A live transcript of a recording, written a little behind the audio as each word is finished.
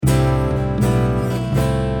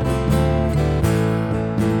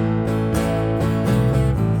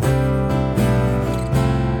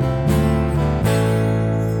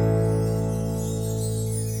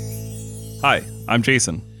I'm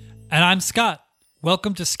Jason. And I'm Scott.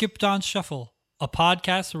 Welcome to Skipped on Shuffle, a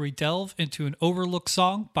podcast where we delve into an overlooked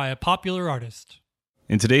song by a popular artist.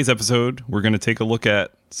 In today's episode, we're going to take a look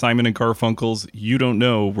at Simon & Garfunkel's You Don't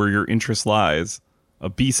Know Where Your Interest Lies, a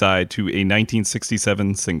B-side to a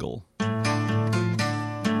 1967 single. You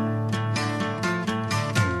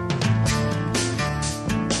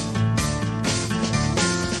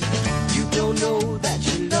don't know that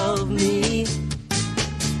you love me.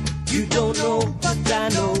 You don't know, but I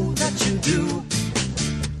know that you do.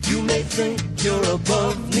 You may think you're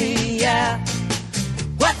above me, yeah.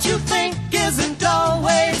 What you think isn't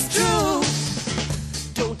always true.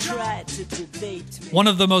 Don't try to debate me. One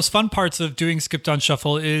of the most fun parts of doing Skipped on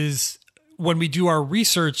Shuffle is when we do our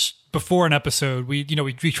research before an episode. We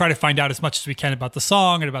try to find out as much as we can about the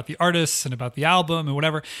song and about the artists and about the album and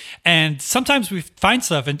whatever. And sometimes we find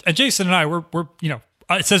stuff. And Jason and I, we're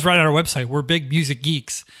it says right on our website, we're big music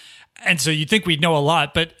geeks. And so you'd think we'd know a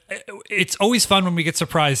lot, but it's always fun when we get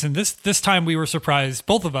surprised. And this time we were surprised,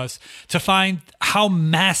 both of us, to find how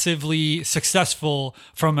massively successful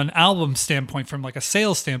from an album standpoint, from like a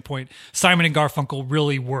sales standpoint, Simon and Garfunkel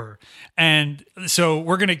really were. And so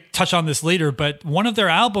we're going to touch on this later, but one of their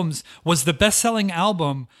albums was the best-selling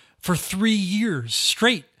album for 3 years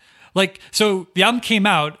straight. So the album came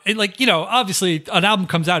out, obviously an album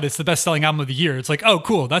comes out, it's the best-selling album of the year. It's like, oh,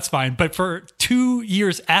 cool, that's fine. But for 2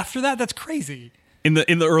 years after that, that's crazy. In the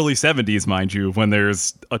early 70s, mind you, when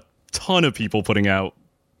there's a ton of people putting out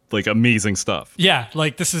like amazing stuff. Yeah,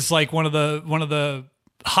 this is like one of the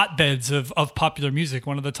hotbeds of popular music,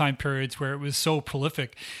 one of the time periods where it was so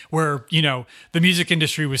prolific, where, the music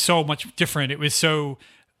industry was so much different.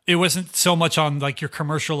 It wasn't so much on like your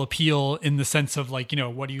commercial appeal in the sense of like,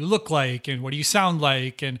 what do you look like and what do you sound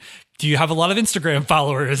like and do you have a lot of Instagram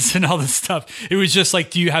followers and all this stuff. It was just like,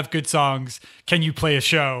 do you have good songs? Can you play a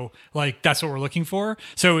show? Like, that's what we're looking for.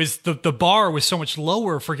 So the bar was so much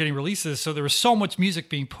lower for getting releases. So there was so much music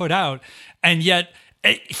being put out, and yet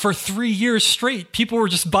for 3 years straight, people were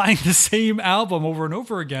just buying the same album over and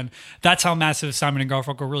over again. That's how massive Simon and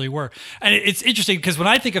Garfunkel really were. And it's interesting because when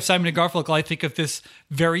I think of Simon and Garfunkel, I think of this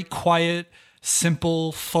very quiet,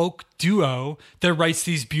 simple folk duo that writes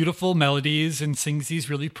these beautiful melodies and sings these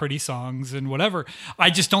really pretty songs and whatever. I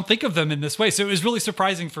just don't think of them in this way. So it was really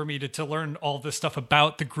surprising for me to learn all this stuff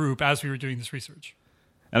about the group as we were doing this research.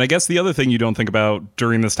 And I guess the other thing you don't think about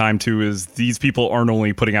during this time, too, is these people aren't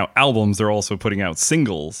only putting out albums, they're also putting out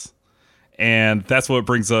singles. And that's what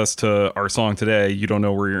brings us to our song today, You Don't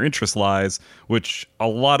Know Where Your Interest Lies, which a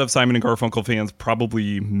lot of Simon & Garfunkel fans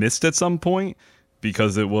probably missed at some point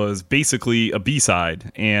because it was basically a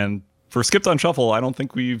B-side. And for Skipped on Shuffle, I don't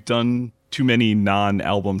think we've done too many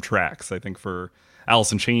non-album tracks. I think for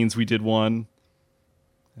Alice in Chains, we did one.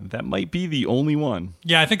 And that might be the only one.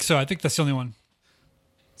 Yeah, I think so. I think that's the only one.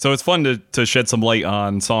 So it's fun to shed some light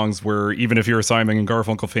on songs where even if you're a Simon and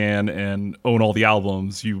Garfunkel fan and own all the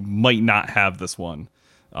albums, you might not have this one.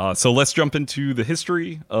 So let's jump into the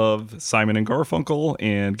history of Simon and Garfunkel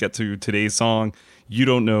and get to today's song, You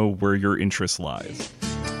Don't Know Where Your Interest Lies.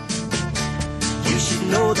 You should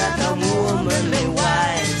know that I'm womanly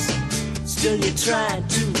wise. Still you try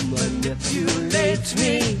to manipulate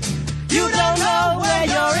me. You don't know where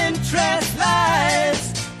your interest lies.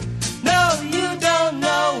 No, you don't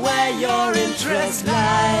know where your interest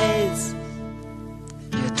lies.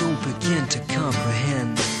 You don't begin to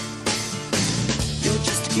comprehend. You're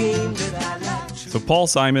just a game that I like to... So Paul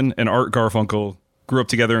Simon and Art Garfunkel grew up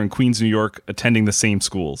together in Queens, New York, attending the same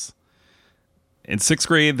schools. In 6th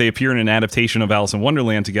grade, they appear in an adaptation of Alice in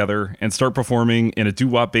Wonderland together and start performing in a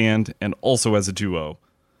doo-wop band and also as a duo.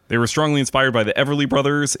 They were strongly inspired by the Everly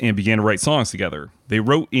Brothers and began to write songs together. They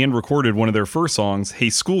wrote and recorded one of their first songs, Hey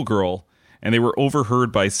Schoolgirl, and they were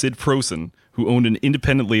overheard by Sid Prosen, who owned an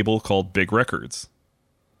independent label called Big Records.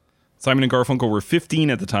 Simon and Garfunkel were 15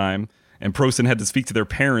 at the time, and Prosen had to speak to their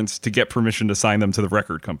parents to get permission to sign them to the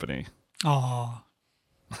record company. Aww.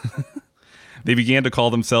 They began to call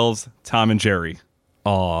themselves Tom and Jerry.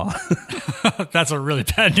 Aw. That's a really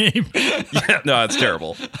bad name. Yeah, no, it's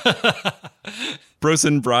terrible.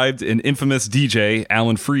 Prosen bribed an infamous DJ,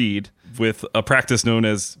 Alan Freed, with a practice known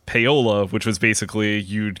as payola, which was basically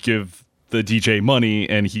you'd give the DJ money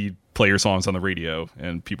and he'd play your songs on the radio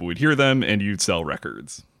and people would hear them and you'd sell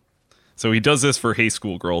records. So he does this for Hey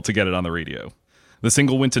Schoolgirl to get it on the radio. The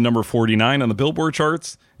single went to number 49 on the Billboard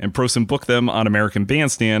charts, and Prosen booked them on American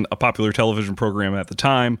Bandstand, a popular television program at the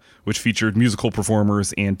time, which featured musical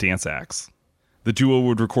performers and dance acts. The duo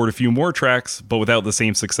would record a few more tracks, but without the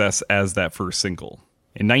same success as that first single.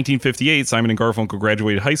 In 1958, Simon and Garfunkel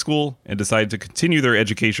graduated high school and decided to continue their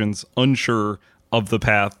educations, unsure of the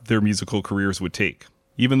path their musical careers would take.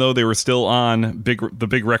 Even though they were still on the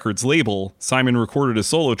Big Records label, Simon recorded a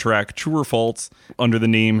solo track, True or False, under the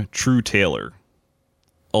name True Taylor.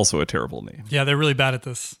 Also a terrible name. Yeah, they're really bad at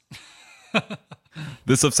this.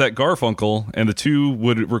 This upset Garfunkel, and the two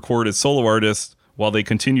would record as solo artists while they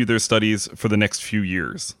continued their studies for the next few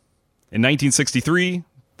years. In 1963,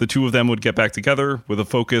 the two of them would get back together with a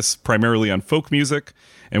focus primarily on folk music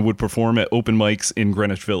and would perform at open mics in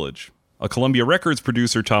Greenwich Village. A Columbia Records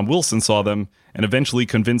producer, Tom Wilson, saw them and eventually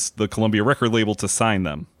convinced the Columbia record label to sign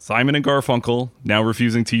them. Simon and Garfunkel, now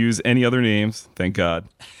refusing to use any other names, thank God,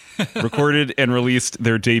 recorded and released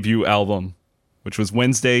their debut album, which was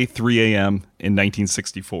Wednesday, 3 a.m. in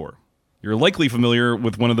 1964. You're likely familiar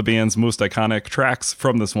with one of the band's most iconic tracks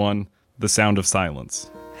from this one, The Sound of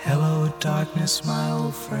Silence. Hello, darkness, my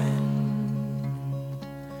old friend.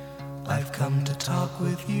 I've come to talk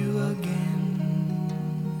with you again.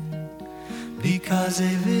 Because a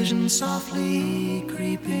vision softly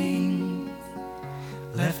creeping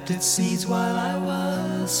left its seeds while I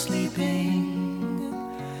was sleeping.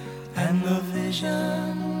 And the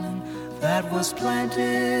vision that was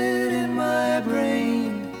planted in my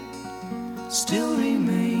brain still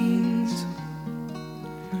remains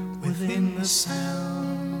within the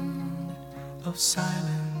sound of silence.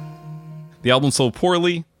 The album sold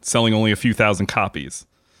poorly, selling only a few thousand copies.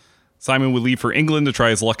 Simon would leave for England to try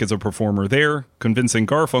his luck as a performer there, convincing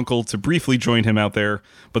Garfunkel to briefly join him out there,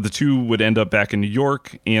 but the two would end up back in New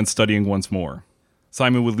York and studying once more.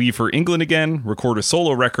 Simon would leave for England again, record a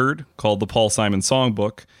solo record called the Paul Simon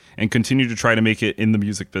Songbook, and continue to try to make it in the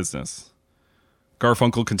music business.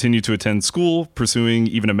 Garfunkel continued to attend school, pursuing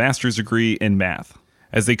even a master's degree in math.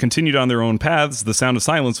 As they continued on their own paths, The Sound of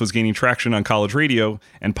Silence was gaining traction on college radio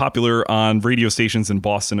and popular on radio stations in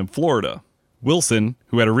Boston and Florida. Wilson,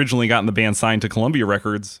 who had originally gotten the band signed to Columbia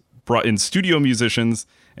Records, brought in studio musicians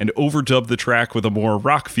and overdubbed the track with a more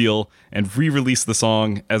rock feel and re-released the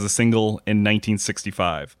song as a single in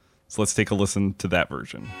 1965. So let's take a listen to that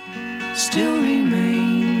version. Still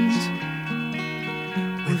remains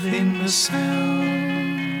within the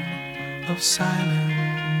sound of silence.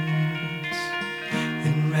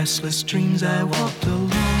 In restless dreams I walked alone,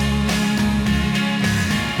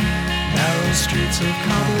 narrow streets of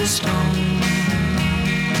cobblestone,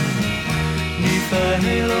 neath the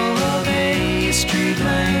halo of a street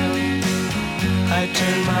lamp. I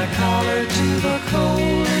turned my collar to the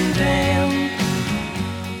cold and damp.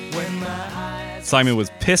 When my eyes... Simon was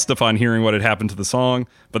pissed upon hearing what had happened to the song,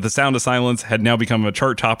 but The Sound of Silence had now become a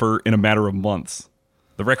chart topper in a matter of months.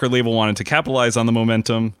 The record label wanted to capitalize on the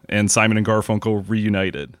momentum, and Simon and Garfunkel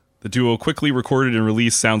reunited. The duo quickly recorded and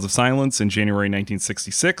released Sounds of Silence in January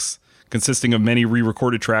 1966, consisting of many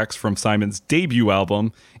re-recorded tracks from Simon's debut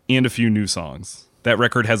album and a few new songs. That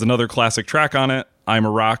record has another classic track on it, I'm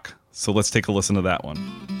a Rock, so let's take a listen to that one.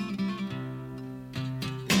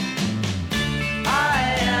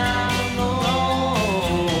 I am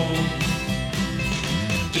alone,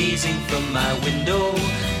 gazing from my window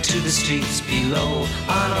to the streets below,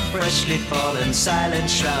 on a freshly fallen silent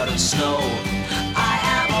shroud of snow. I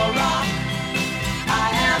am a rock, I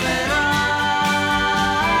am an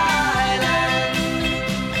island.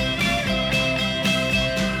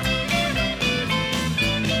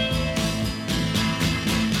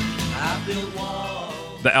 I built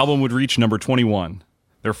walls. The album would reach number 21.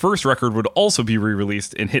 Their first record would also be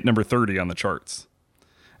re-released and hit number 30 on the charts.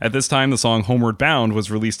 At this time, the song Homeward Bound was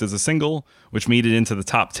released as a single, which made it into the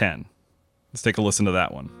top 10. Let's take a listen to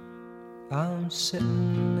that one. I'm sitting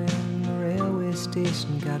in the railway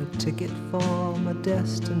station, got a ticket for my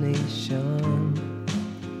destination.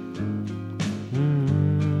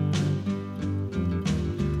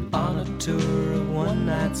 On a tour of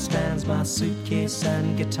one-night stands, my suitcase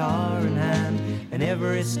and guitar in hand, and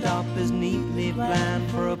every stop is neatly planned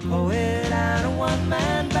for a poet and a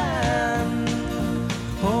one-man band.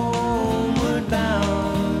 Homeward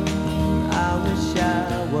bound, I wish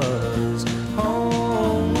I was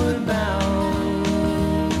homeward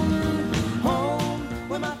bound. Home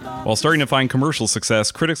where my thoughts... While starting to find commercial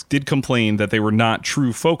success, critics did complain that they were not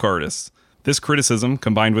true folk artists. This criticism,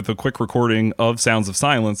 combined with a quick recording of Sounds of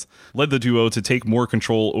Silence, led the duo to take more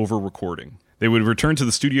control over recording. They would return to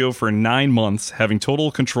the studio for 9 months, having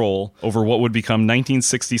total control over what would become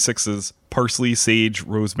 1966's Parsley, Sage,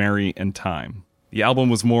 Rosemary, and Thyme. The album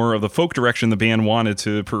was more of the folk direction the band wanted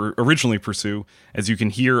to originally pursue, as you can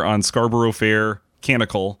hear on Scarborough Fair,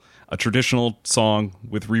 Canticle, a traditional song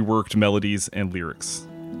with reworked melodies and lyrics.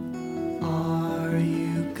 Are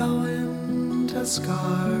you going to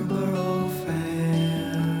Scarborough Fair?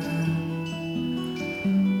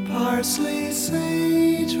 Parsley,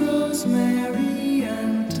 sage, rosemary,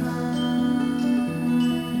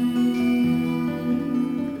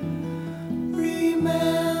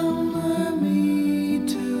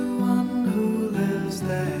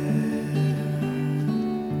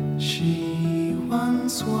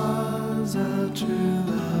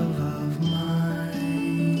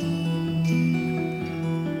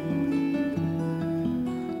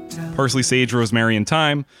 Parsley, Sage, Rosemary, and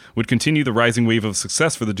Thyme would continue the rising wave of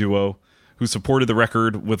success for the duo, who supported the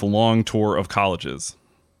record with a long tour of colleges.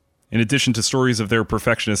 In addition to stories of their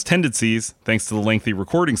perfectionist tendencies, thanks to the lengthy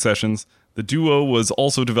recording sessions, the duo was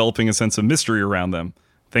also developing a sense of mystery around them,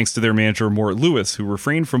 thanks to their manager Mort Lewis, who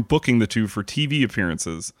refrained from booking the two for TV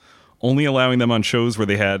appearances, only allowing them on shows where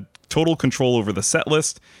they had total control over the set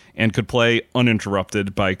list and could play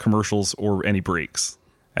uninterrupted by commercials or any breaks.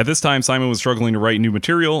 At this time, Simon was struggling to write new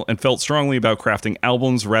material and felt strongly about crafting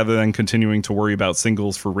albums rather than continuing to worry about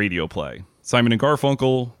singles for radio play. Simon and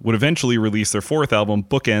Garfunkel would eventually release their fourth album,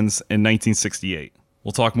 Bookends, in 1968.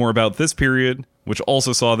 We'll talk more about this period, which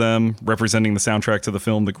also saw them representing the soundtrack to the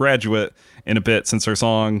film The Graduate, in a bit, since our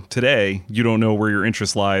song today, You Don't Know Where Your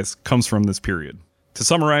Interest Lies, comes from this period. To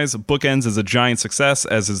summarize, Bookends is a giant success,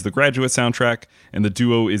 as is The Graduate soundtrack, and the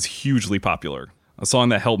duo is hugely popular. A song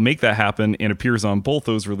that helped make that happen and appears on both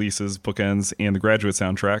those releases, Bookends and The Graduate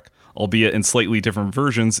soundtrack, albeit in slightly different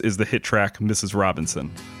versions, is the hit track Mrs.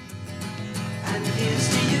 Robinson. And here's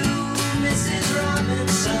to you, Mrs.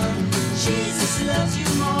 Robinson. Jesus loves you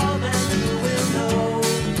more than you will know.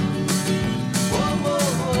 Whoa, whoa,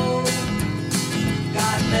 whoa.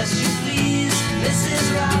 God bless you, please, Mrs.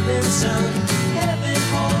 Robinson. Heaven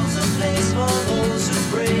holds a place for those who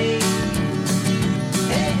pray.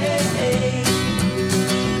 Hey, hey, hey.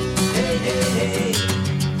 Hey, hey, hey.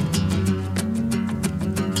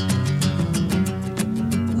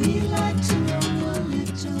 We'd like to know a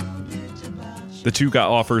little bit about you. The two got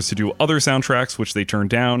offers to do other soundtracks, which they turned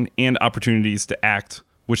down, and opportunities to act,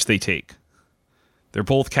 which they take. They're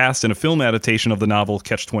both cast in a film adaptation of the novel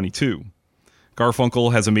Catch-22.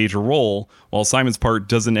 Garfunkel has a major role, while Simon's part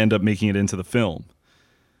doesn't end up making it into the film.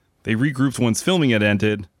 They regrouped once filming had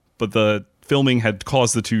ended, but the filming had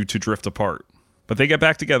caused the two to drift apart. But they get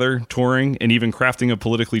back together, touring, and even crafting a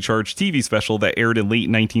politically charged TV special that aired in late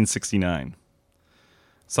 1969.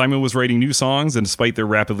 Simon was writing new songs, and despite their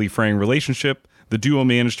rapidly fraying relationship, the duo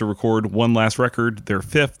managed to record one last record, their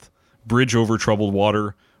fifth, Bridge Over Troubled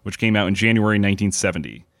Water, which came out in January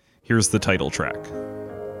 1970. Here's the title track.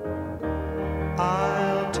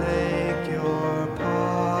 I'll take your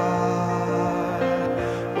part.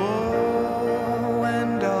 Oh,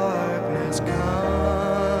 when darkness comes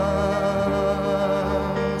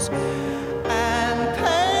and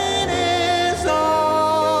pain is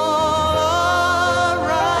all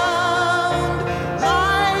around,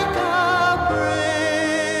 like a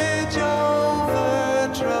bridge over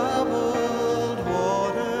troubled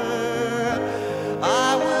water,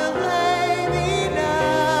 I will lay me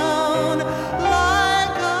down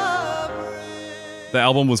like a bridge. The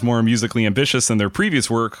album was more musically ambitious than their previous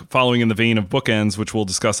work, following in the vein of Bookends, which we'll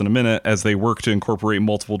discuss in a minute, as they work to incorporate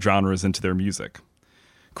multiple genres into their music.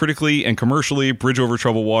 Critically and commercially, Bridge Over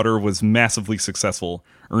Troubled Water was massively successful,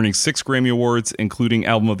 earning 6 Grammy Awards, including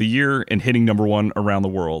Album of the Year, and hitting #1 around the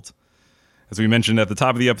world. As we mentioned at the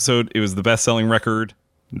top of the episode, it was the best-selling record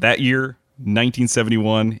that year,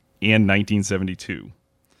 1971, and 1972.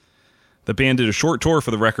 The band did a short tour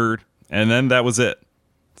for the record, and then that was it.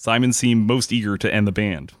 Simon seemed most eager to end the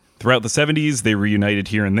band. Throughout the 70s, they reunited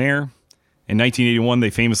here and there. In 1981, they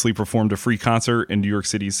famously performed a free concert in New York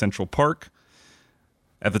City's Central Park.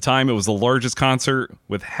 At the time, it was the largest concert,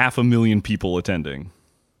 with 500,000 people attending.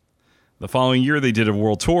 The following year, they did a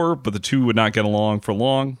world tour, but the two would not get along for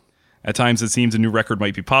long. At times, it seemed a new record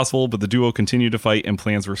might be possible, but the duo continued to fight and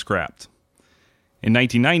plans were scrapped. In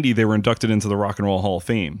 1990, they were inducted into the Rock and Roll Hall of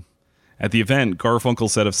Fame. At the event,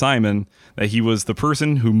 Garfunkel said of Simon that he was the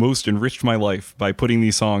person who most enriched my life by putting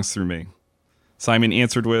these songs through me. Simon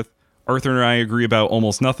answered with, "Arthur and I agree about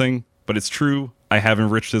almost nothing, but it's true, I have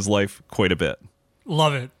enriched his life quite a bit."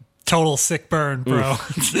 Love it. Total sick burn, bro.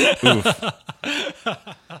 Oof.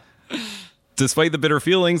 Despite the bitter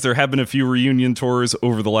feelings, there have been a few reunion tours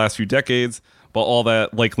over the last few decades, but all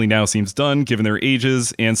that likely now seems done given their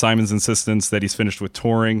ages and Simon's insistence that he's finished with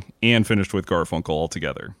touring and finished with Garfunkel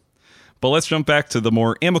altogether. But let's jump back to the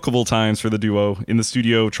more amicable times for the duo in the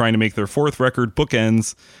studio trying to make their fourth record,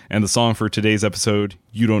 Bookends, and the song for today's episode,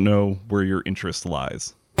 You Don't Know Where Your Interest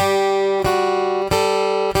Lies.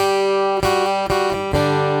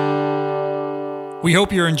 We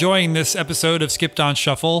hope you're enjoying this episode of Skipped on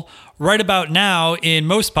Shuffle. Right about now, in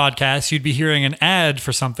most podcasts, you'd be hearing an ad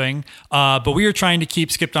for something, but we are trying to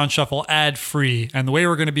keep Skipped on Shuffle ad-free, and the way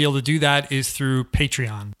we're going to be able to do that is through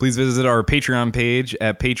Patreon. Please visit our Patreon page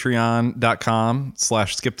at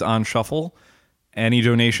patreon.com/skippedonshuffle. Any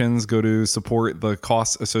donations go to support the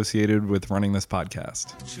costs associated with running this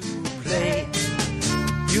podcast. To play.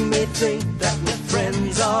 You may think that my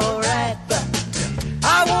friend's alright, but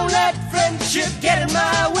I won't let friendship get in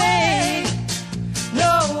my way.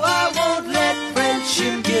 No, I won't.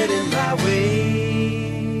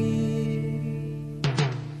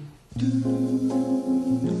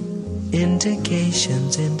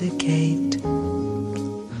 directions indicate.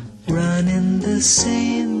 Running the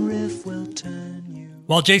same riff will turn you.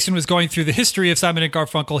 While Jason was going through the history of Simon and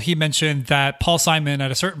Garfunkel, he mentioned that Paul Simon,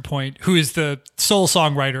 at a certain point, who is the sole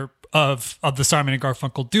songwriter of the Simon and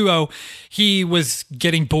Garfunkel duo, he was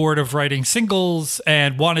getting bored of writing singles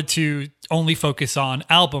and wanted to only focus on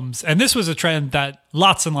albums. And this was a trend that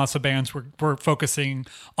lots and lots of bands were focusing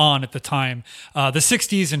on at the time. The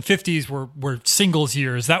 60s and 50s were singles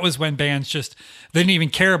years. That was when bands just, they didn't even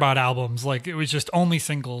care about albums. Like, it was just only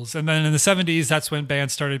singles. And then in the 70s, that's when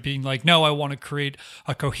bands started being like, no, I want to create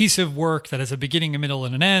a cohesive work that has a beginning, a middle,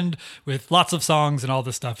 and an end with lots of songs and all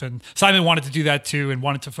this stuff. And Simon wanted to do that too and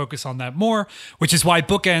wanted to focus on that more, which is why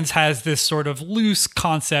Bookends has this sort of loose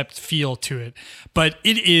concept feel to it. But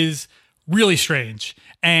it is really strange.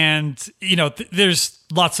 And, you know, there's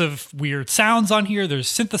lots of weird sounds on here. There's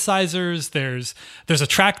synthesizers. There's a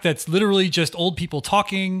track that's literally just old people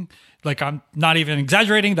talking. Like, I'm not even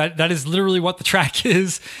exaggerating. That is literally what the track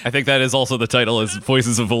is. I think that is also the title, is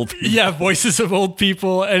Voices of Old People. Yeah, Voices of Old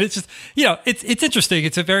People. And it's just, you know, it's interesting.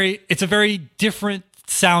 It's a very different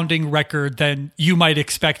sounding record than you might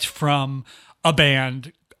expect from a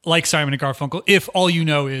band like Simon and Garfunkel, if all you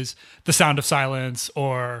know is The Sound of Silence,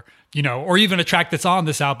 or, you know, or even a track that's on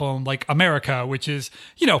this album like America, which is,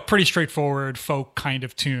 you know, pretty straightforward folk kind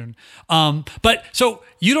of tune. But so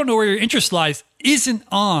You Don't Know Where Your Interest Lies isn't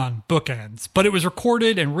on Bookends, but it was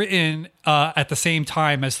recorded and written at the same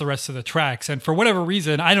time as the rest of the tracks. And for whatever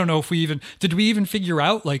reason, I don't know if did we even figure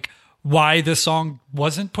out like why this song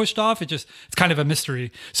wasn't pushed off. It's kind of a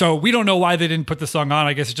mystery. So we don't know why they didn't put the song on.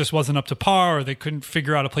 I guess it just wasn't up to par, or they couldn't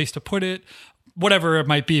figure out a place to put it, whatever it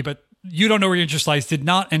might be. But You Don't Know Where Your Interest Lies did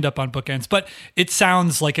not end up on Bookends, but it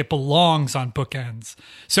sounds like it belongs on Bookends.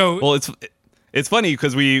 So, well, it's funny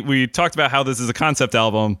because we talked about how this is a concept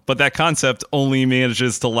album, but that concept only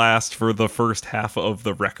manages to last for the first half of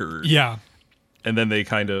the record. Yeah. And then they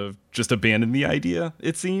kind of just abandon the idea,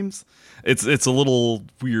 it seems. It's a little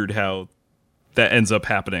weird how that ends up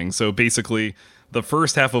happening. So basically, the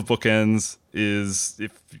first half of Bookends is,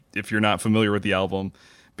 if you're not familiar with the album,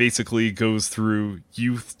 basically goes through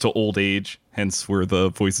youth to old age, hence where the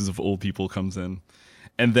Voices of Old People comes in.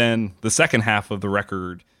 And then the second half of the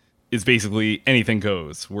record is basically anything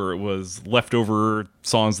goes, where it was leftover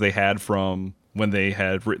songs they had from when they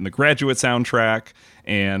had written the Graduate soundtrack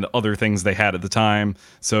and other things they had at the time.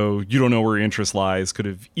 So You Don't Know Where Your Interest Lies could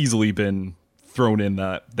have easily been thrown in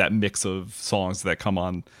that mix of songs that come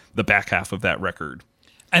on the back half of that record.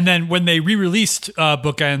 And then when they re-released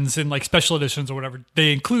Bookends in like special editions or whatever,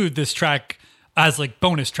 they include this track as like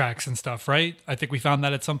bonus tracks and stuff, right? I think we found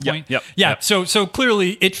that at some point. Yep. So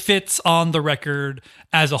clearly it fits on the record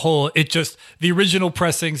as a whole. It just, the original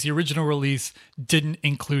pressings, the original release didn't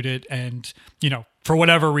include it, and, you know, for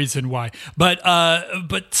whatever reason why. But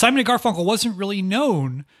Simon and Garfunkel wasn't really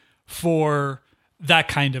known for that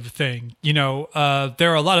kind of thing. You know,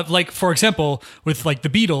 there are a lot of, like, for example, with like the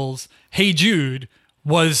Beatles, Hey Jude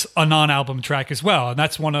was a non-album track as well, and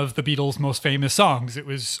that's one of the Beatles' most famous songs. It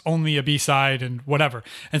was only a B-side and whatever.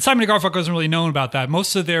 And Simon and Garfunkel wasn't really known about that.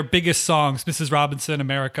 Most of their biggest songs, Mrs. Robinson,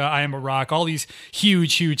 America, I Am a Rock, all these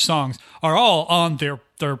huge songs are all on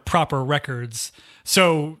their proper records.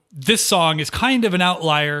 So this song is kind of an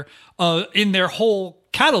outlier in their whole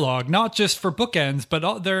catalog, not just for Bookends,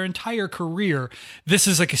 but their entire career. This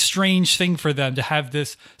is like a strange thing for them to have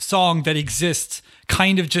this song that exists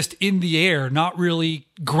kind of just in the air, not really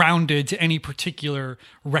grounded to any particular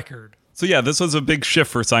record. So yeah, this was a big shift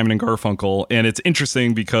for Simon and Garfunkel, and it's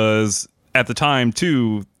interesting because at the time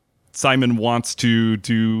too, Simon wants to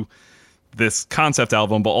do this concept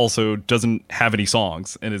album, but also doesn't have any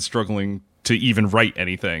songs and is struggling to even write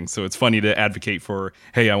anything. So it's funny to advocate for,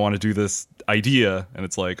 hey, I want to do this idea, and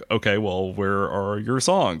it's like, okay, well, where are your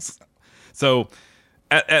songs? So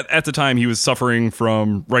at the time, he was suffering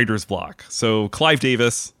from writer's block. So Clive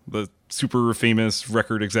Davis, the super famous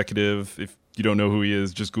record executive, if you don't know who he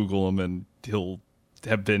is, just Google him and he'll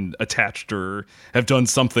have been attached or have done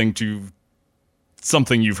something to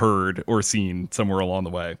something you've heard or seen somewhere along the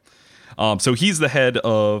way. So he's the head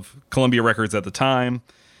of Columbia Records at the time,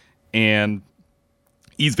 and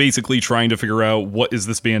he's basically trying to figure out, what is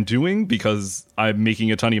this band doing? Because I'm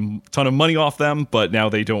making a ton of money off them, but now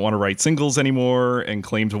they don't want to write singles anymore and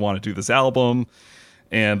claim to want to do this album.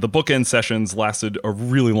 And the Bookend sessions lasted a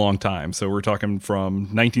really long time. So we're talking from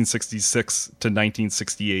 1966 to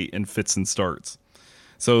 1968 in fits and starts.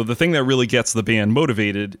 So the thing that really gets the band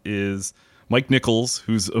motivated is Mike Nichols,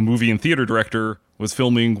 who's a movie and theater director, was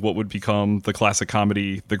filming what would become the classic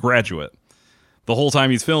comedy The Graduate. The whole time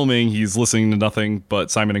he's filming, he's listening to nothing but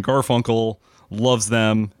Simon and Garfunkel, loves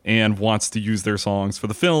them and wants to use their songs for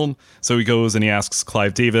the film. So he goes and he asks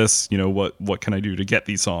Clive Davis, what can I do to get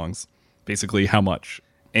these songs? Basically, how much?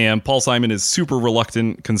 And Paul Simon is super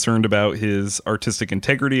reluctant, concerned about his artistic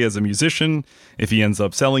integrity as a musician if he ends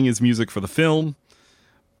up selling his music for the film.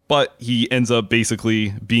 But he ends up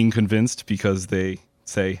basically being convinced because they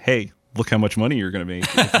say, hey, look how much money you're going to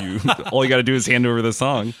make. All you got to do is hand over the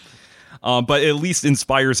song. But at least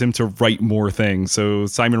inspires him to write more things. So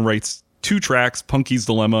Simon writes 2 tracks, Punky's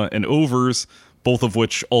Dilemma and Overs, both of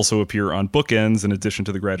which also appear on Bookends in addition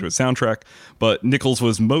to the Graduate soundtrack. But Nichols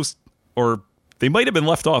was they might have been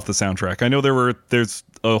left off the soundtrack. I know there's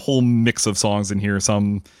a whole mix of songs in here.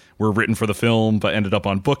 Some were written for the film but ended up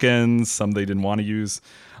on Bookends. Some they didn't want to use.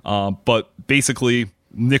 But basically,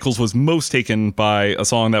 Nichols was most taken by a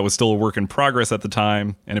song that was still a work in progress at the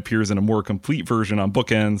time and appears in a more complete version on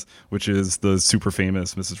Bookends, which is the super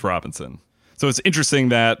famous Mrs. Robinson. So it's interesting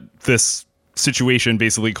that this situation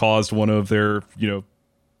basically caused one of their,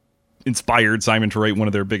 inspired Simon to write one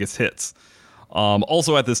of their biggest hits.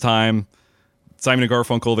 Also at this time, Simon and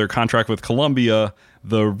Garfunkel, their contract with Columbia,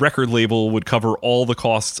 the record label would cover all the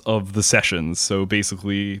costs of the sessions. So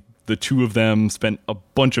basically, the two of them spent a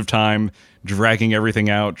bunch of time dragging everything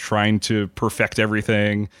out, trying to perfect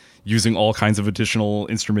everything, using all kinds of additional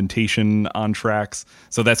instrumentation on tracks.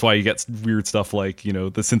 So that's why you get weird stuff like, the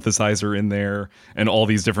synthesizer in there and all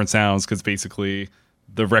these different sounds, because basically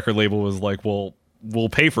the record label was like, well, we'll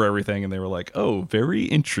pay for everything, and they were like, oh, very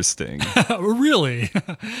interesting. Really?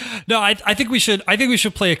 No, I think we should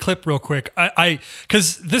play a clip real quick.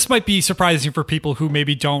 Because this might be surprising for people who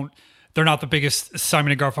maybe they're not the biggest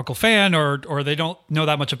Simon and Garfunkel fan, or they don't know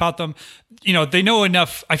that much about them. They know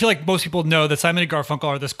enough. I feel like most people know that Simon and Garfunkel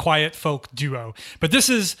are this quiet folk duo. But this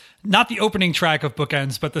is not the opening track of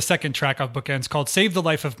Bookends, but the second track of Bookends, called Save the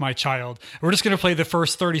Life of My Child. We're just going to play the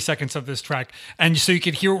first 30 seconds of this track, and so you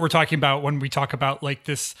can hear what we're talking about when we talk about like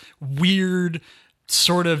this weird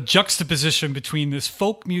sort of juxtaposition between this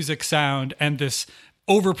folk music sound and this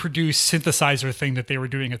overproduced synthesizer thing that they were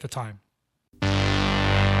doing at the time.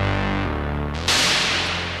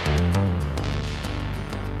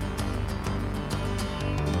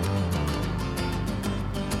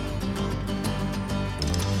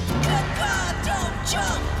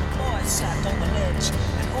 Sat on the ledge,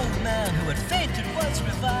 an old man who had fainted was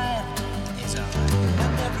revived. It's all right.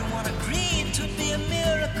 And everyone agreed 'twould be a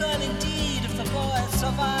miracle indeed if the boy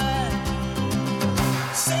survived.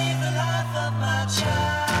 Save the life of my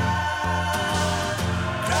child,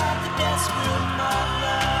 cried the desperate mother.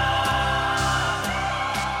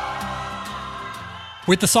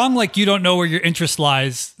 With the song like You Don't Know Where Your Interest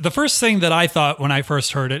Lies, the first thing that I thought when I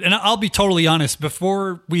first heard it, and I'll be totally honest,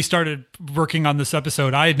 before we started working on this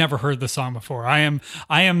episode, I had never heard the song before. I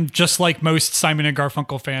am just like most Simon and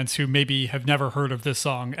Garfunkel fans who maybe have never heard of this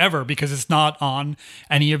song ever because it's not on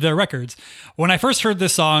any of their records. When I first heard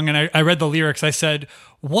this song and I read the lyrics, I said,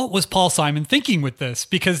 what was Paul Simon thinking with this?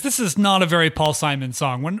 Because this is not a very Paul Simon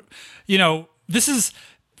song. We're going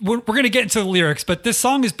to get into the lyrics, but this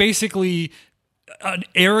song is basically an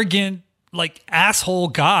arrogant, like, asshole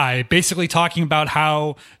guy basically talking about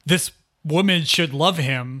how this woman should love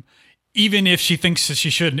him even if she thinks that she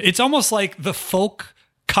shouldn't. It's almost like the folk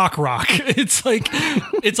cock rock. It's like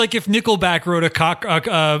if Nickelback wrote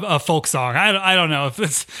a folk song. I don't know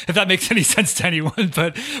if that makes any sense to anyone,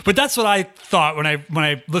 but that's what I thought when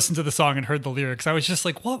I listened to the song and heard the lyrics. I was just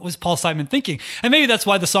like, what was Paul Simon thinking? And maybe that's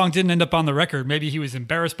why the song didn't end up on the record. Maybe he was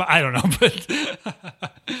embarrassed, but I don't know. But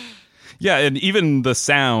yeah, and even the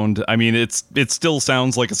sound, I mean, it still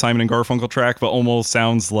sounds like a Simon and Garfunkel track, but almost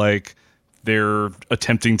sounds like they're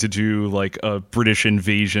attempting to do like a British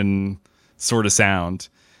invasion sort of sound.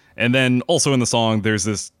 And then also in the song, there's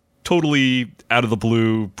this totally out of the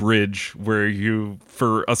blue bridge where you,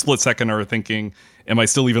 for a split second, are thinking, am I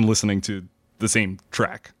still even listening to the same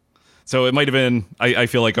track? So it might have been, I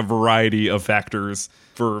feel like, a variety of factors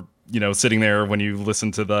for, sitting there when you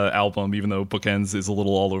listen to the album, even though Bookends is a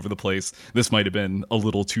little all over the place. This might have been a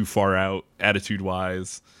little too far out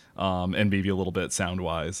attitude-wise, and maybe a little bit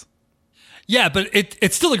sound-wise. Yeah, but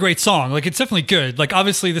it's still a great song. Like, it's definitely good. Like,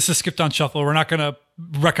 obviously, this is skipped on shuffle. We're not going to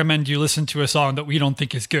recommend you listen to a song that we don't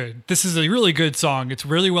think is good. This is a really good song. It's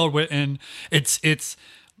really well written. It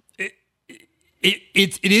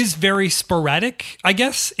is very sporadic, I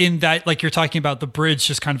guess, in that, like, you're talking about, the bridge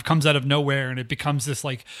just kind of comes out of nowhere and it becomes this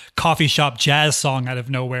like coffee shop jazz song out of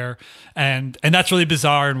nowhere. And that's really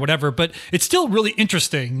bizarre and whatever, but it's still really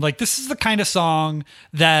interesting. Like, this is the kind of song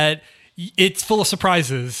that it's full of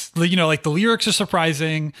surprises. You know, like the lyrics are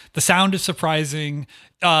surprising, the sound is surprising.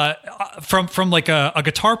 From like a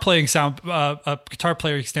guitar playing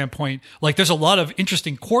standpoint, like there's a lot of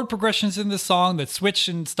interesting chord progressions in this song that switch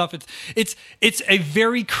and stuff. It's a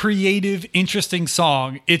very creative, interesting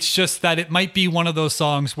song. It's just that it might be one of those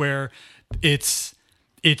songs where it's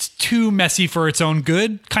too messy for its own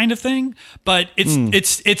good kind of thing, but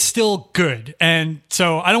it's still good. And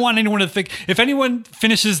so I don't want anyone to think, if anyone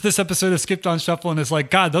finishes this episode of Skipped on Shuffle and is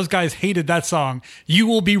like, God, those guys hated that song, you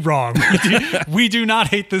will be wrong. We do not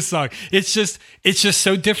hate this song. It's just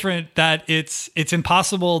so different that it's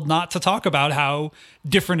impossible not to talk about how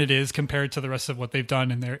different it is compared to the rest of what they've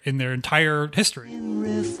done in their entire history.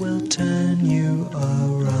 Riff will turn you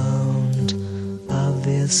around.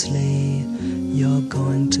 Obviously, you're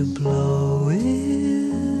going to blow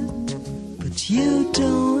it, but you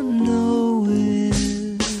don't know it.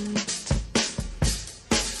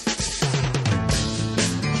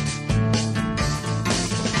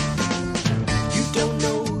 You don't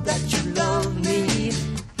know that you love me.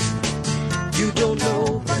 You don't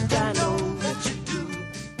know, but I know that you do.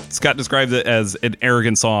 Scott described it as an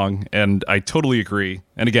arrogant song, and I totally agree.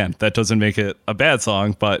 And again, that doesn't make it a bad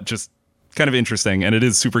song, but just kind of interesting, and it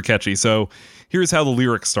is super catchy. So here's how the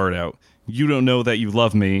lyrics start out. You don't know that you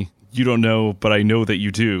love me. You don't know, but I know that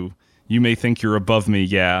you do. You may think you're above me,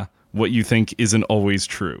 yeah. What you think isn't always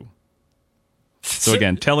true. So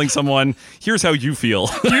again, telling someone, here's how you feel.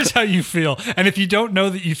 Here's how you feel. And if you don't know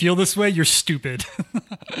that you feel this way, you're stupid.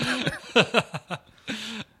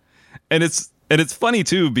 And it's funny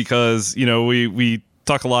too, because, you know, we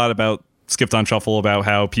talk a lot about Skipped on Shuffle about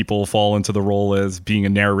how people fall into the role as being a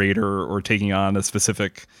narrator or taking on a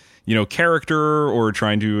specific, you know, character or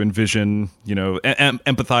trying to envision, you know,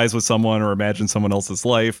 empathize with someone or imagine someone else's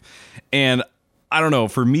life. And I don't know,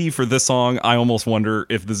 for me, for this song, I almost wonder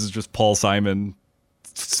if this is just Paul Simon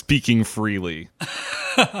speaking freely.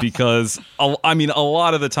 Because, I mean, a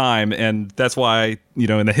lot of the time, and that's why, you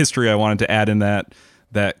know, in the history, I wanted to add in that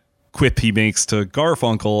quip he makes to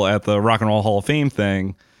Garfunkel at the Rock and Roll Hall of Fame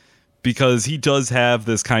thing, because he does have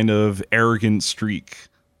this kind of arrogant streak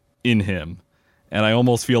in him. And I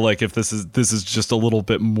almost feel like if this is just a little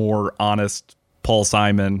bit more honest Paul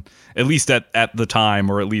Simon, at least at the time,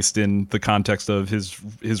 or at least in the context of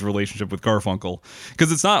his relationship with Garfunkel.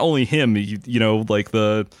 Because it's not only him, you know, like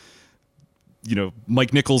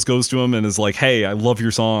Mike Nichols goes to him and is like, hey, I love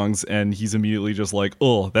your songs. And he's immediately just like,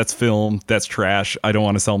 oh, that's film. That's trash. I don't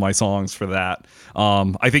want to sell my songs for that.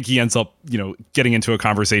 I think he ends up, you know, getting into a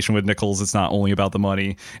conversation with Nichols. It's not only about the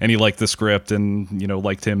money, and he liked the script and, you know,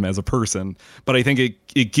 liked him as a person. But I think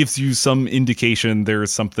it gives you some indication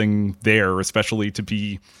there's something there, especially to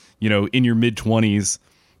be, you know, in your mid-20s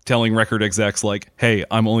telling record execs like, hey,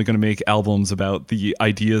 I'm only going to make albums about the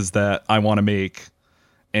ideas that I want to make.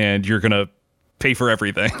 And you're going to pay for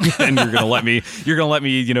everything, and you're gonna let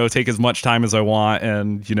me, you know, take as much time as I want,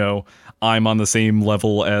 and, you know, I'm on the same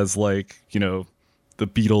level as, like, you know, the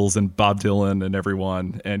Beatles and Bob Dylan and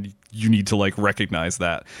everyone, and you need to, like, recognize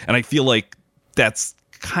that. And I feel like that's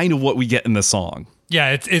kind of what we get in the song.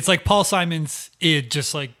 Yeah, it's like Paul Simon's id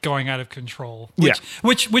just like going out of control.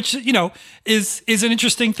 Which you know is an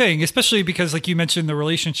interesting thing, especially because, like you mentioned, the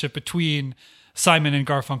relationship between Simon and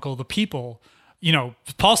Garfunkel, the people. You know,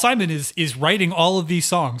 Paul Simon is writing all of these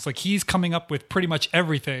songs. Like, he's coming up with pretty much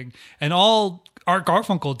everything, and all Art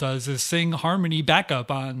Garfunkel does is sing harmony backup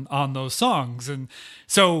on those songs. And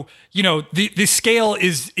so, you know, the scale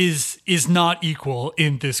is not equal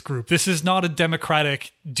in this group. This is not a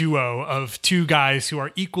democratic duo of two guys who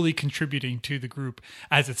are equally contributing to the group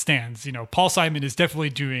as it stands. You know, Paul Simon is definitely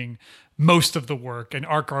doing most of the work, and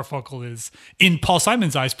Art Garfunkel is, in Paul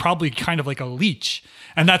Simon's eyes, probably kind of like a leech.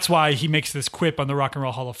 And that's why he makes this quip on the Rock and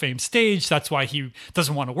Roll Hall of Fame stage. That's why he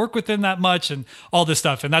doesn't want to work with him that much and all this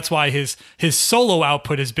stuff. And that's why his solo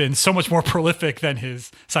output has been so much more prolific than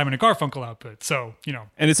his Simon and Garfunkel output. So, you know.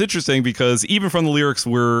 And it's interesting because even from the lyrics,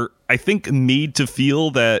 we're, I think, made to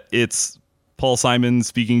feel that it's Paul Simon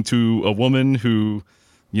speaking to a woman who,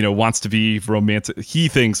 you know, wants to be romantic. He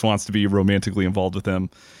thinks wants to be romantically involved with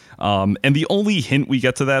him. And the only hint we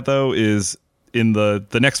get to that, though, is in the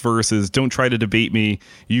next verse is, don't try to debate me.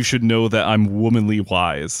 You should know that I'm womanly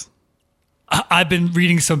wise. I've been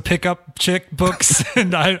reading some pickup chick books,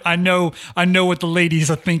 and I know what the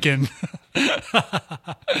ladies are thinking.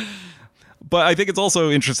 But I think it's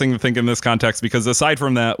also interesting to think in this context, because aside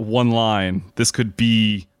from that one line, this could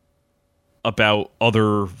be about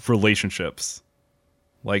other relationships.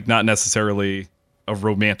 Like, not necessarily a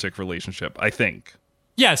romantic relationship, I think.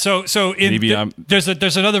 Yeah, so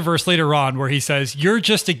there's another verse later on where he says, "You're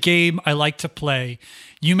just a game I like to play.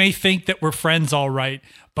 You may think that we're friends, all right,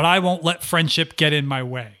 but I won't let friendship get in my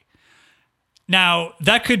way." Now,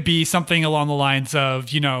 that could be something along the lines of,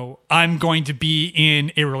 I'm going to be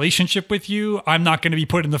in a relationship with you. I'm not going to be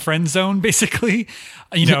put in the friend zone, basically.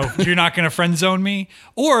 You're not going to friend zone me.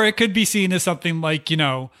 Or it could be seen as something like,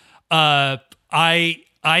 I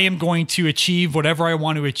am going to achieve whatever I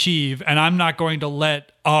want to achieve, and I'm not going to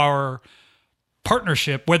let our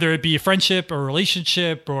partnership, whether it be a friendship or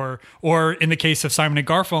relationship, or in the case of Simon and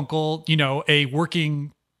Garfunkel, a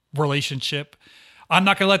working relationship, I'm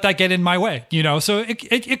not going to let that get in my way, So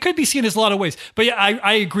it could be seen as a lot of ways. But yeah,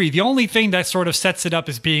 I agree. The only thing that sort of sets it up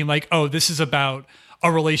as being like, oh, this is about a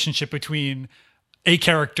relationship between a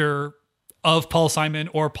character of Paul Simon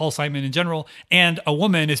or Paul Simon in general and a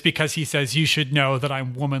woman is because he says, you should know that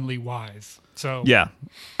I'm womanly wise. So yeah.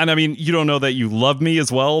 And I mean, you don't know that you love me as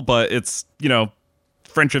well, but it's,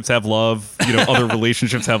 friendships have love, other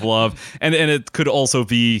relationships have love. And it could also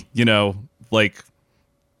be, like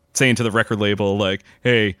saying to the record label, like,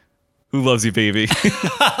 hey, who loves you, baby?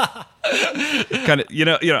 Kind of,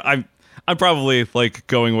 I'm probably like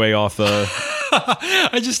going way off the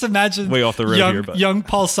I just imagine way off the road here, but young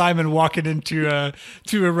Paul Simon walking into a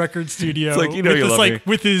record studio, it's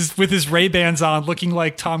with his Ray-Bans on, looking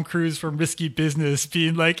like Tom Cruise from Risky Business,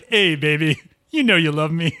 being like, "Hey, baby, you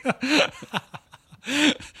love me."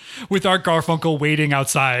 With Art Garfunkel waiting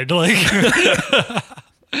outside, like.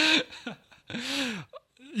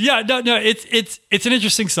 Yeah, no, it's an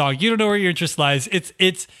interesting song. You don't know where your interest lies. It's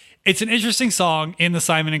an interesting song in the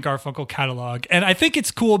Simon and Garfunkel catalog. And I think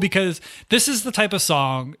it's cool because this is the type of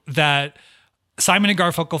song that Simon and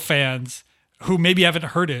Garfunkel fans who maybe haven't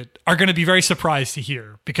heard it are going to be very surprised to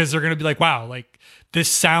hear, because they're going to be like, wow, like this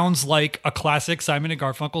sounds like a classic Simon and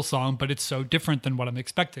Garfunkel song, but it's so different than what I'm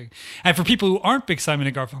expecting. And for people who aren't big Simon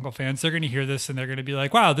and Garfunkel fans, they're going to hear this and they're going to be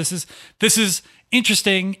like, wow, this is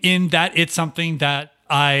interesting in that it's something that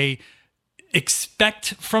I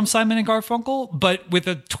expect from Simon and Garfunkel, but with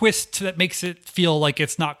a twist that makes it feel like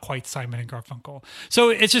it's not quite Simon and Garfunkel. So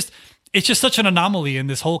it's just such an anomaly in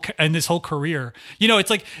this whole career. It's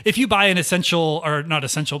like if you buy an essential, or not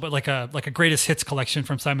essential, but like a greatest hits collection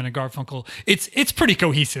from Simon and Garfunkel, it's pretty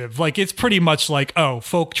cohesive. Like it's pretty much like, oh,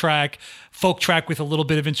 folk track with a little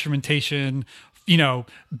bit of instrumentation,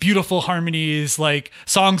 beautiful harmonies, like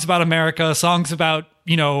songs about America, songs about,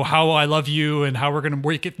 how I love you and how we're going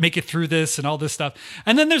to make it through this and all this stuff.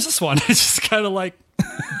 And then there's this one. It's just kind of like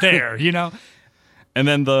there, And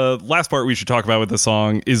then the last part we should talk about with the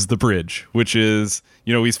song is the bridge, which is,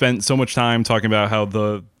 we spent so much time talking about how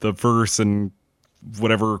the verse and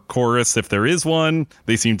whatever chorus, if there is one,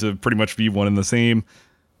 they seem to pretty much be one and the same.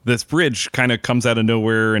 This bridge kind of comes out of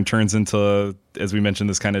nowhere and turns into, as we mentioned,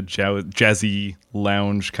 this kind of jazzy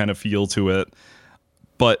lounge kind of feel to it.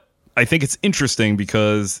 But I think it's interesting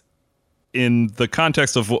because in the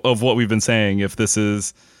context of what we've been saying, if this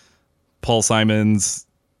is Paul Simon's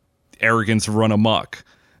arrogance run amok,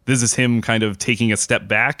 this is him kind of taking a step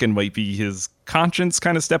back and might be his conscience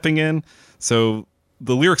kind of stepping in. So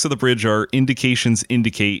the lyrics of the bridge are: indications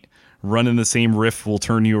indicate running the same riff will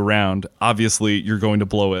turn you around. Obviously, you're going to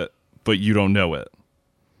blow it, but you don't know it.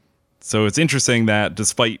 So it's interesting that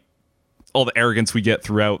despite all the arrogance we get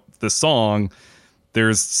throughout the song,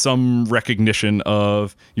 there's some recognition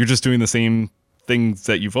of you're just doing the same things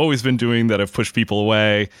that you've always been doing that have pushed people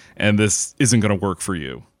away, and this isn't going to work for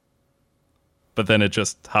you. But then it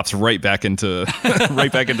just hops right back into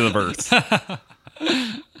the verse.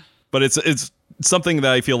 But it's something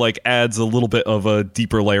that I feel like adds a little bit of a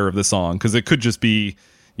deeper layer of the song, because it could just be,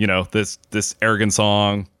 this arrogant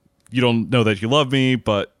song. You don't know that you love me,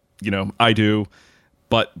 but I do.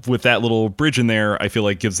 But with that little bridge in there, I feel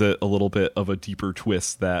like gives it a little bit of a deeper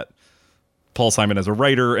twist that Paul Simon as a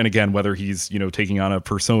writer, and again, whether he's, taking on a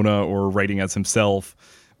persona or writing as himself,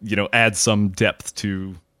 adds some depth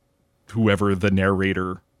to whoever the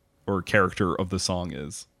narrator or character of the song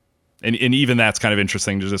is. And even that's kind of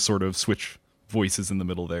interesting to just sort of switch voices in the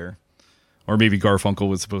middle there. Or maybe Garfunkel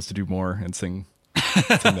was supposed to do more and sing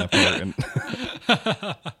that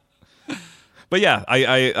part. But yeah,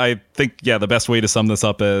 I think, the best way to sum this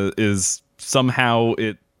up is somehow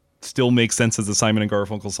it still makes sense as a Simon and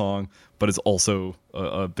Garfunkel song, but it's also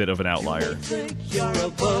a bit of an outlier. You think you're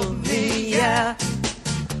above me, yeah.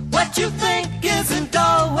 What you think isn't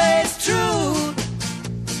always true.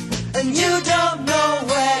 And you don't know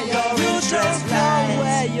where your interest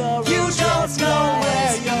lies. You don't know where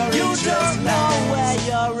your interest lies. You don't know where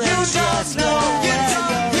your interest lies.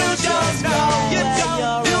 You don't know where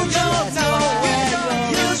your interest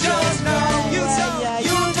lies.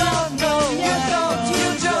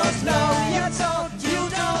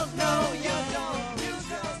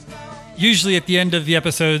 Usually at the end of the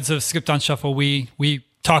episodes of Skipped on Shuffle, we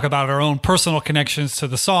talk about our own personal connections to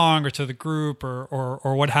the song or to the group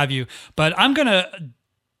or what have you. But I'm gonna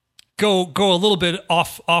go a little bit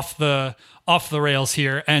off the rails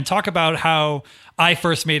here and talk about how I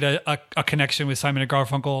first made a connection with Simon and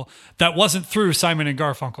Garfunkel that wasn't through Simon and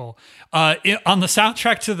Garfunkel. On the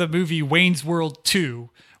soundtrack to the movie Wayne's World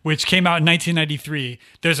 2, which came out in 1993,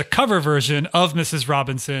 there's a cover version of Mrs.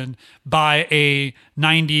 Robinson by a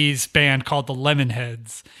 90s band called the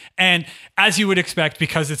Lemonheads. And as you would expect,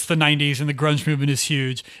 because it's the 90s and the grunge movement is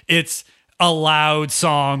huge, it's a loud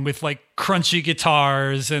song with like crunchy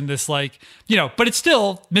guitars and this like, but it's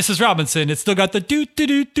still Mrs. Robinson. It's still got the doot, doot,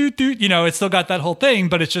 doot, doot, doot, it's still got that whole thing,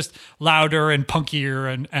 but it's just louder and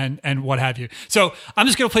punkier and what have you. So I'm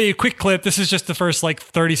just going to play you a quick clip. This is just the first like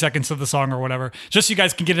 30 seconds of the song or whatever, just so you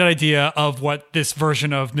guys can get an idea of what this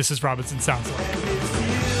version of Mrs. Robinson sounds like.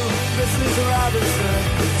 Mrs. Robinson,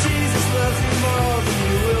 Jesus loves you more than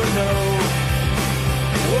you will know.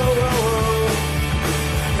 Whoa, whoa, whoa.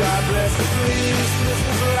 God bless you, please,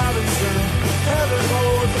 Mrs. Robinson. Heaven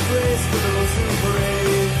holds a grace for those who pray.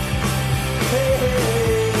 Hey, hey,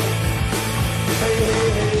 hey. Hey, hey,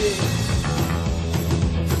 hey.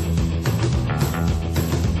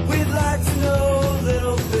 We'd like to know a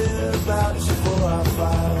little bit about you for our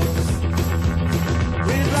files.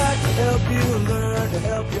 We'd like to help you learn to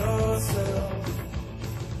help yourself.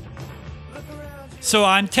 So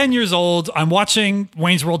I'm 10 years old, I'm watching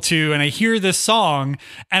Wayne's World 2, and I hear this song,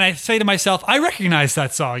 and I say to myself, I recognize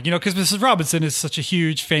that song, because Mrs. Robinson is such a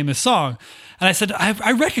huge, famous song. And I said,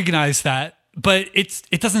 I recognize that, but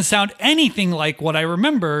it doesn't sound anything like what I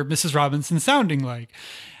remember Mrs. Robinson sounding like.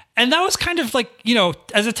 And that was kind of like,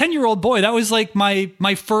 as a 10-year-old boy, that was like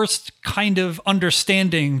my first kind of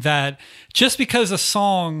understanding that just because a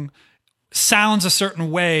song sounds a certain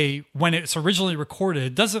way when it's originally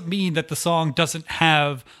recorded doesn't mean that the song doesn't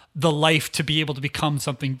have the life to be able to become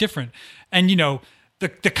something different. And,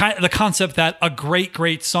 the concept that a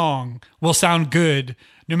great song will sound good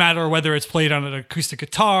no matter whether it's played on an acoustic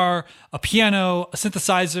guitar, a piano, a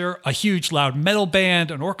synthesizer, a huge loud metal band,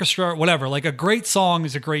 an orchestra, whatever. Like a great song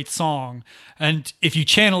is a great song. And if you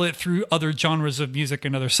channel it through other genres of music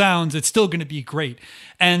and other sounds, it's still going to be great.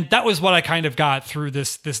 And that was what I kind of got through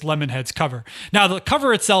this Lemonheads cover. Now, the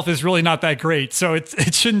cover itself is really not that great, so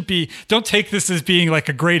it shouldn't be, don't take this as being like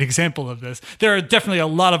a great example of this. There are definitely a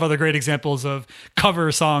lot of other great examples of cover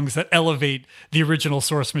songs that elevate the original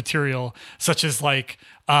source material, such as like,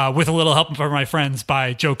 With a Little Help from My Friends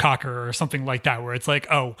by Joe Cocker or something like that, where it's like,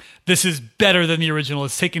 oh, this is better than the original.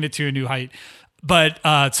 It's taking it to a new height. But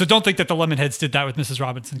so don't think that the Lemonheads did that with Mrs.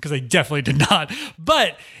 Robinson, because they definitely did not.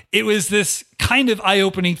 But it was this kind of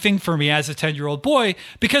eye-opening thing for me as a 10-year-old boy,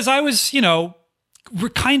 because I was,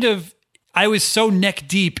 I was so neck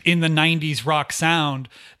deep in the 90s rock sound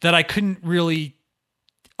that I couldn't really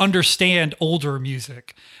understand older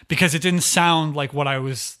music because it didn't sound like what I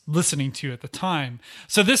was listening to at the time.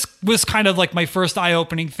 So this was kind of like my first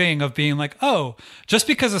eye-opening thing of being like, oh, just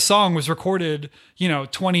because a song was recorded,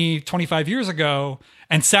 20, 25 years ago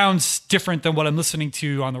and sounds different than what I'm listening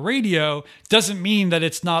to on the radio doesn't mean that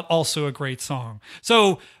it's not also a great song.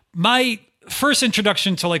 So my first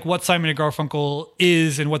introduction to like what Simon and Garfunkel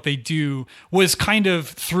is and what they do was kind of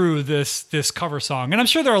through this cover song. And I'm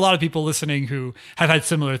sure there are a lot of people listening who have had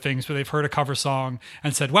similar things where they've heard a cover song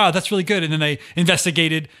and said, wow, that's really good. And then they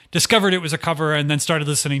investigated, discovered it was a cover, and then started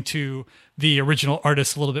listening to the original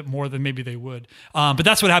artist a little bit more than maybe they would. But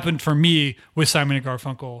that's what happened for me with Simon and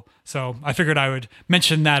Garfunkel. So I figured I would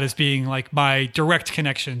mention that as being like my direct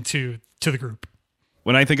connection to the group.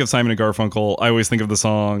 When I think of Simon and Garfunkel, I always think of the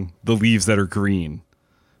song The Leaves That Are Green,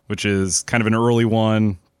 which is kind of an early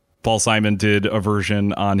one. Paul Simon did a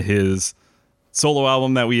version on his solo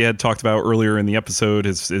album that we had talked about earlier in the episode,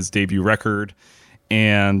 his debut record.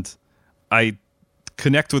 And I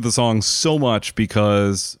connect with the song so much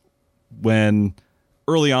because when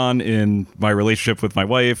early on in my relationship with my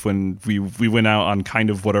wife, when we went out on kind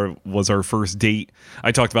of what was our first date,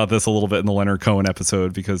 I talked about this a little bit in the Leonard Cohen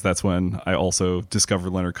episode because that's when I also discovered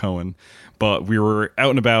Leonard Cohen. But we were out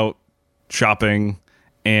and about shopping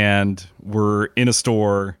and we're in a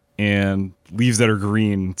store and Leaves That Are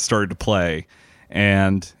Green started to play.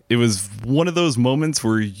 And it was one of those moments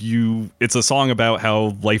where it's a song about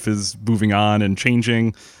how life is moving on and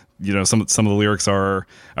changing. Some of the lyrics are,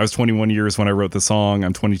 I was 21 years when I wrote the song.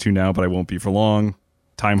 I'm 22 now, but I won't be for long.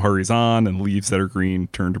 Time hurries on and leaves that are green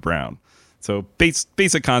turn to brown. So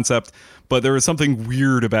basic concept, but there was something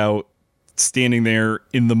weird about standing there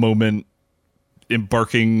in the moment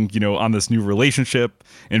embarking, on this new relationship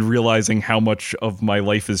and realizing how much of my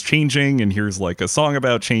life is changing. And here's like a song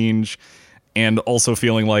about change, and also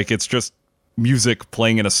feeling like it's just music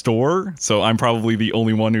playing in a store. So I'm probably the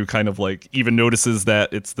only one who kind of like even notices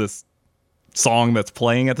that it's this song that's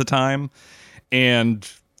playing at the time. And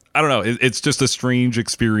I don't know, it's just a strange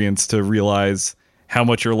experience to realize how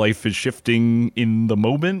much your life is shifting in the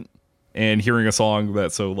moment, and hearing a song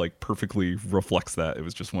that so like perfectly reflects that. It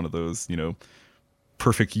was just one of those,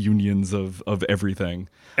 perfect unions of everything.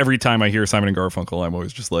 Every time I hear Simon and Garfunkel, I'm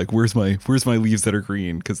always just like, where's my Leaves That Are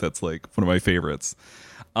Green? Because that's like one of my favorites.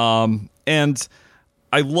 And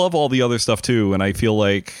I love all the other stuff too. And I feel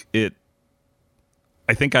like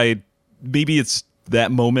maybe it's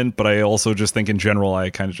that moment, but I also just think in general, I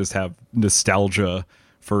kind of just have nostalgia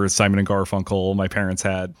for Simon and Garfunkel. My parents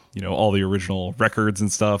had, all the original records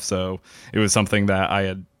and stuff. So it was something that I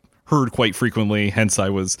had heard quite frequently. Hence, I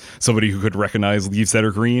was somebody who could recognize Leaves That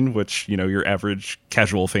Are Green, which, your average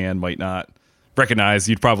casual fan might not recognize.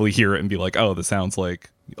 You'd probably hear it and be like, oh, this sounds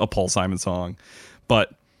like a Paul Simon song.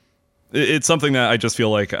 But it's something that I just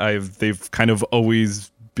feel like they've kind of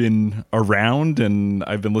always been around and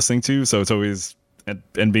I've been listening to. So it's always,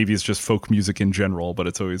 and maybe it's just folk music in general, but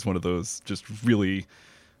it's always one of those just really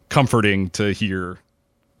comforting to hear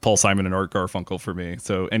Paul Simon and Art Garfunkel for me.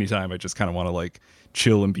 So anytime I just kind of want to like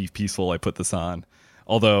chill and be peaceful, I put this on.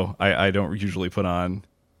 Although I don't usually put on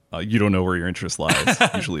You Don't Know Where Your Interest Lies.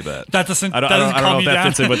 Usually that doesn't I don't know if that down.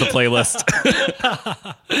 fits in with the playlist.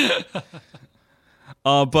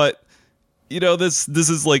 But this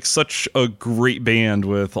is like such a great band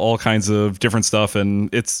with all kinds of different stuff, and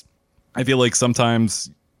I feel like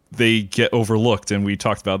sometimes they get overlooked, and we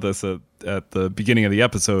talked about this at the beginning of the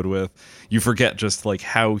episode with, you forget just like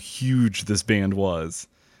how huge this band was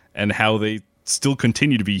and how they still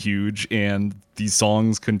continue to be huge, and these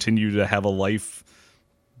songs continue to have a life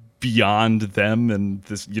beyond them. And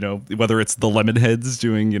this, whether it's the Lemonheads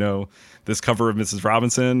doing, this cover of Mrs.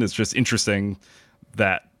 Robinson, it's just interesting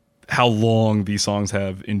that how long these songs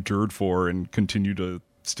have endured for and continue to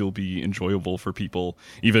still be enjoyable for people,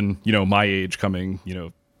 even, my age, coming,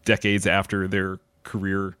 decades after their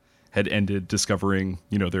career had ended, discovering,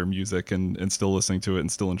 their music and still listening to it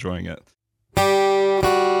and still enjoying it.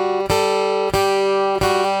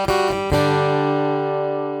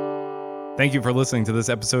 Thank you for listening to this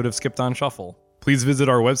episode of Skipped on Shuffle. Please visit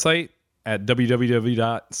our website at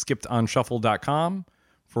www.skippedonshuffle.com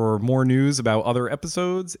for more news about other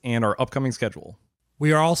episodes and our upcoming schedule.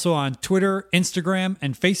 We are also on Twitter, Instagram,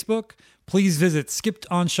 and Facebook. Please visit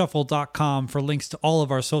skippedonshuffle.com for links to all of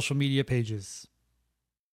our social media pages.